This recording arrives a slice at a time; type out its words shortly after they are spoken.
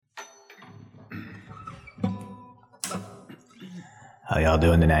How y'all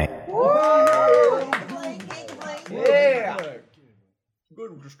doing tonight? Yeah!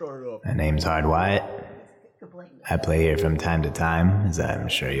 Good to start off. My name's Hard Wyatt. I play here from time to time, as I'm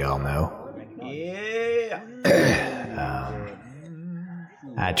sure y'all know. Yeah!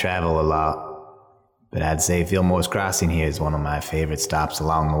 I travel a lot, but I'd say Fillmore's Crossing here is one of my favorite stops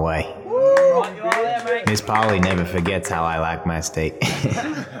along the way. Miss Polly never forgets how I like my steak.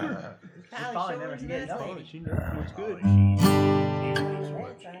 Polly never forgets nothing. She knows what's good.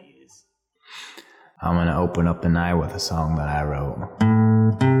 I'm gonna open up the night with a song that I wrote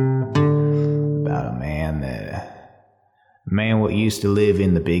about a man what used to live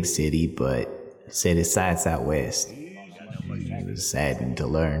in the big city, but set his sights out west. He was saddened to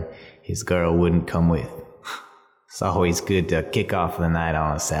learn his girl wouldn't come with. It's always good to kick off the night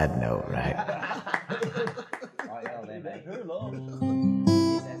on a sad note, right?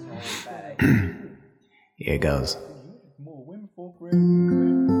 Here goes.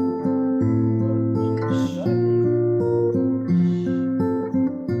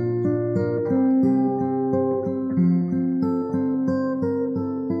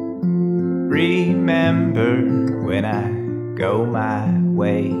 Remember when I go my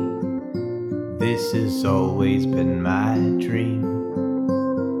way, this has always been my dream.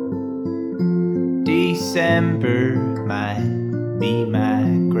 December might be my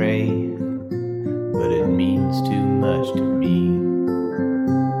grave, but it means too much to me.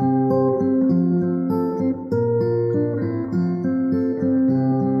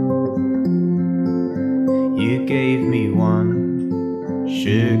 You gave me one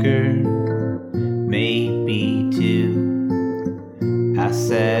sugar, maybe two. I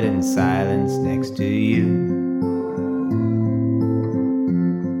sat in silence next to you.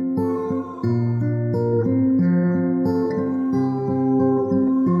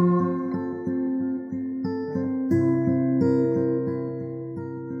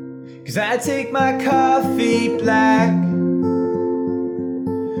 Cause I take my coffee black,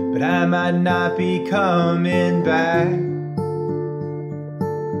 but I might not be coming back.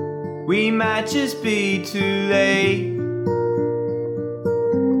 We might just be too late.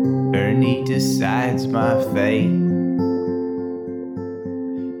 Ernie decides my fate.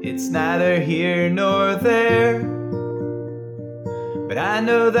 It's neither here nor there, but I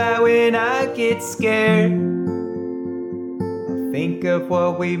know that when I get scared, I'll think of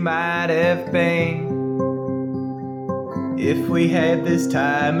what we might have been if we had this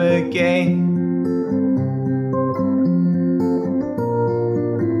time again.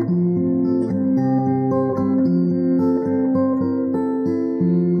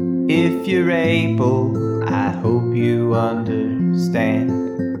 If you're able, I hope you understand.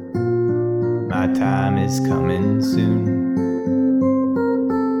 My time is coming soon.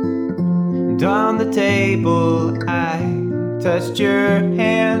 And on the table, I touched your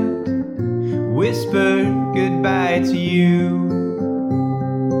hand, whispered goodbye to you.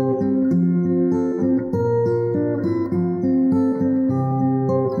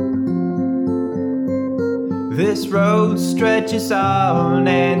 This road stretches on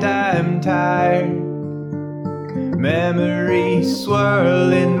and I'm tired. Memories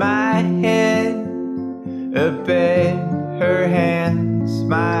swirl in my head. A bed, her hands,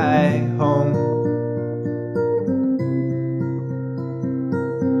 my home.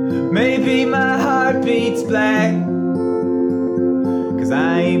 Maybe my heart beats black, cause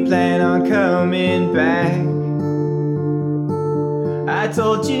I ain't planning on coming back. I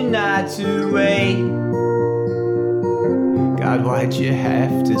told you not to wait. God, why'd you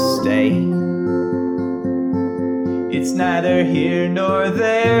have to stay? It's neither here nor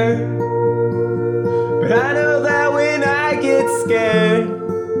there, but I know that when I get scared,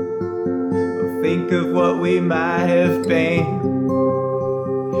 I'll think of what we might have been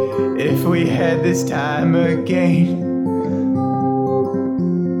if we had this time again.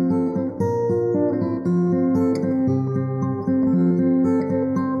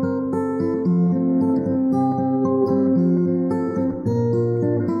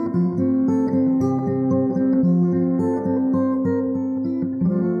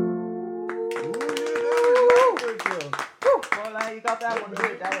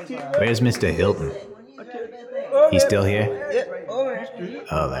 Where's Mr. Hilton? He's still here?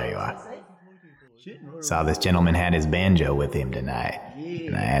 Oh, there you are. Saw this gentleman had his banjo with him tonight,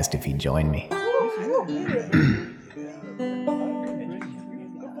 and I asked if he'd join me.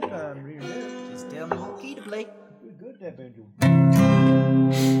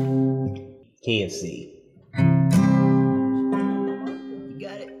 Key of C.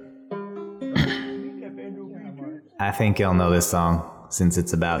 I think y'all know this song, since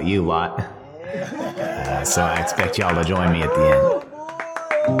it's about you lot. So I expect y'all to join me at the end.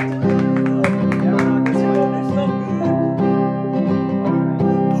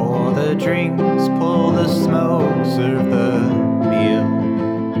 Pour the drinks, pull the smoke, serve the meal.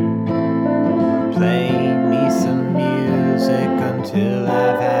 Play me some music until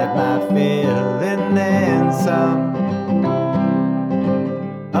I've had my fill, and then some,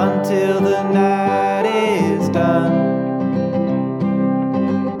 until the night is done.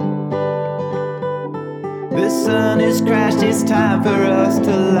 The sun has crashed, it's time for us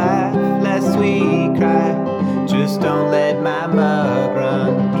to laugh, lest we cry. Just don't let my mug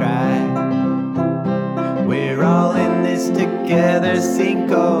run dry. We're all in this together,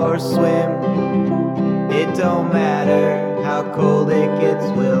 sink or swim. It don't matter how cold it gets,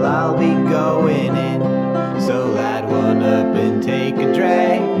 we'll all be going in. So light one up and take a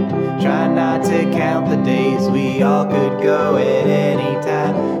drag. Try not to count the days, we all could go at any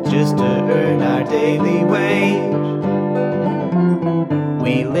time, just to earn our daily wage.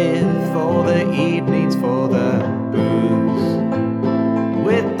 We live for the evenings, for the booze,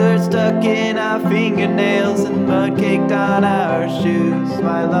 with dirt stuck in our fingernails and mud caked on our shoes.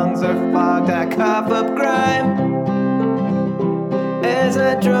 My lungs are fogged, I cough up grime as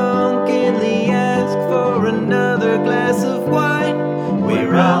I drunkenly ask for another glass of wine.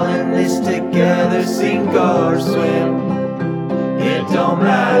 We're all in this together, sink or swim. It don't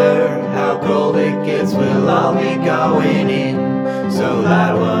matter how cold it gets, we'll all be going in. So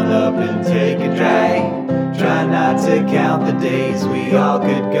light one up and take a drag. Try not to count the days, we all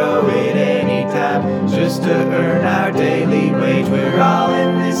could go at any time, just to earn our daily wage. We're all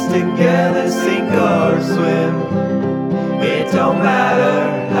in this together, sink or swim. It don't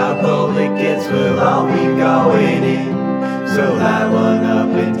matter how cold it gets, we'll all be going in. So light one up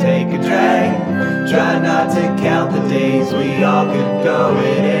and take a drag. Try not to count the days, we all could go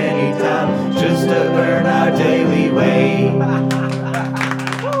at any time, just to earn our daily wage.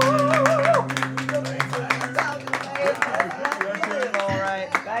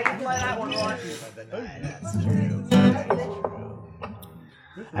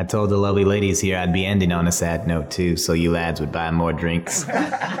 I told the lovely ladies here I'd be ending on a sad note too, so you lads would buy more drinks.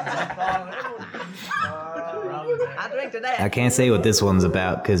 I can't say what this one's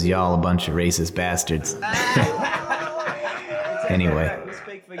about, because y'all a bunch of racist bastards. Anyway,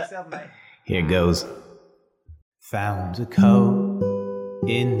 here goes. Found a coat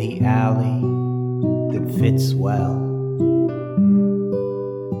in the alley that fits well.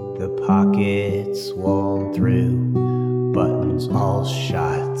 The pockets worn through, buttons all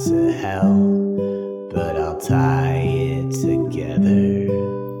shot to hell. But I'll tie it together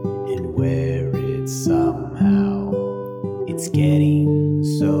and wear it somehow. It's getting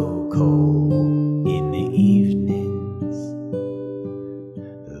so cold in the evenings.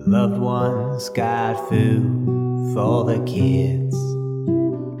 The loved ones got food for the kids.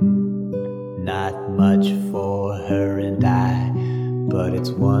 Not much for her and I, but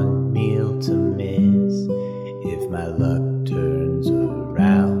it's one meal to miss. If my luck turns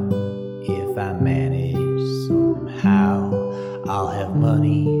around, if I manage somehow, I'll have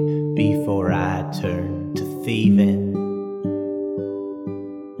money before I turn to thieving.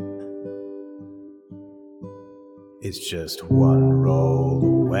 It's just one roll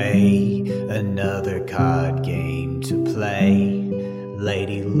away, another card game to play.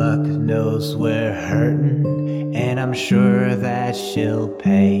 Lady Luck knows we're hurting, and I'm sure that she'll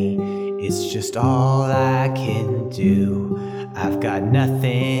pay. It's just all I can do. I've got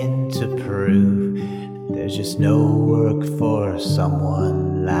nothing to prove. There's just no work for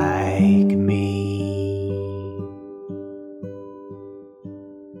someone like me.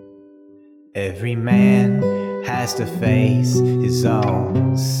 Every man has to face his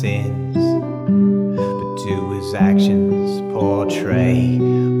own sins, but do his actions portray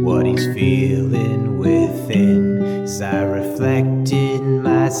what he's feeling within? As I reflect in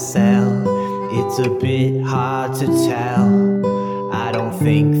myself, it's a bit hard to tell. I don't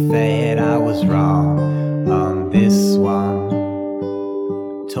think that I was wrong on this one.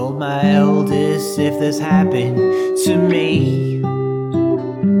 Told my eldest if this happened to me,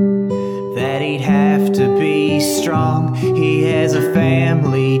 that he'd have to be strong. He has a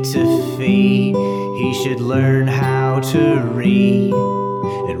family to feed. He should learn how to read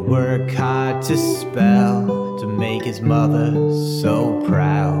and work hard to spell, to make his mother so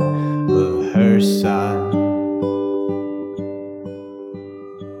proud of her son.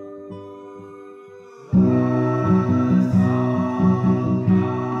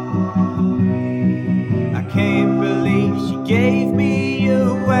 I can't believe she gave me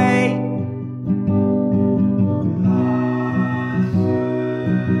away.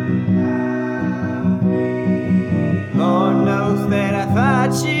 Lord knows that I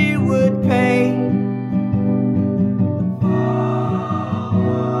thought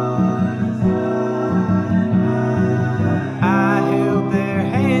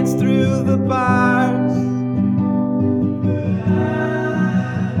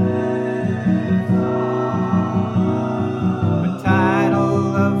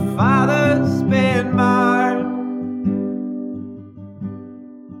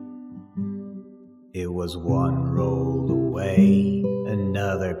It was one roll away,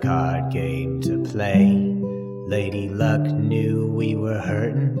 another card game to play. Lady Luck knew we were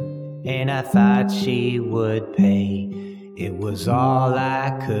hurting, and I thought she would pay. It was all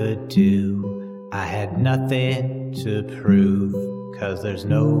I could do. I had nothing to prove, 'cause there's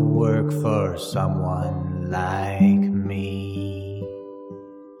no work for someone like me.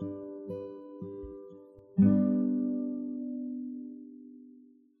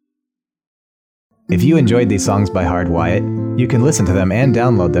 If you enjoyed these songs by Hard Wyatt, you can listen to them and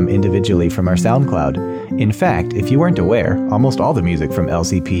download them individually from our SoundCloud. In fact, if you weren't aware, almost all the music from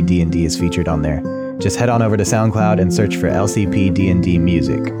LCP D&D is featured on there. Just head on over to SoundCloud and search for LCP D&D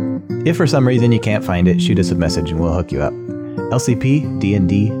Music. If for some reason you can't find it, shoot us a message and we'll hook you up. LCP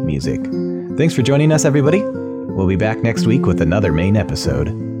D&D Music. Thanks for joining us, everybody. We'll be back next week with another main episode.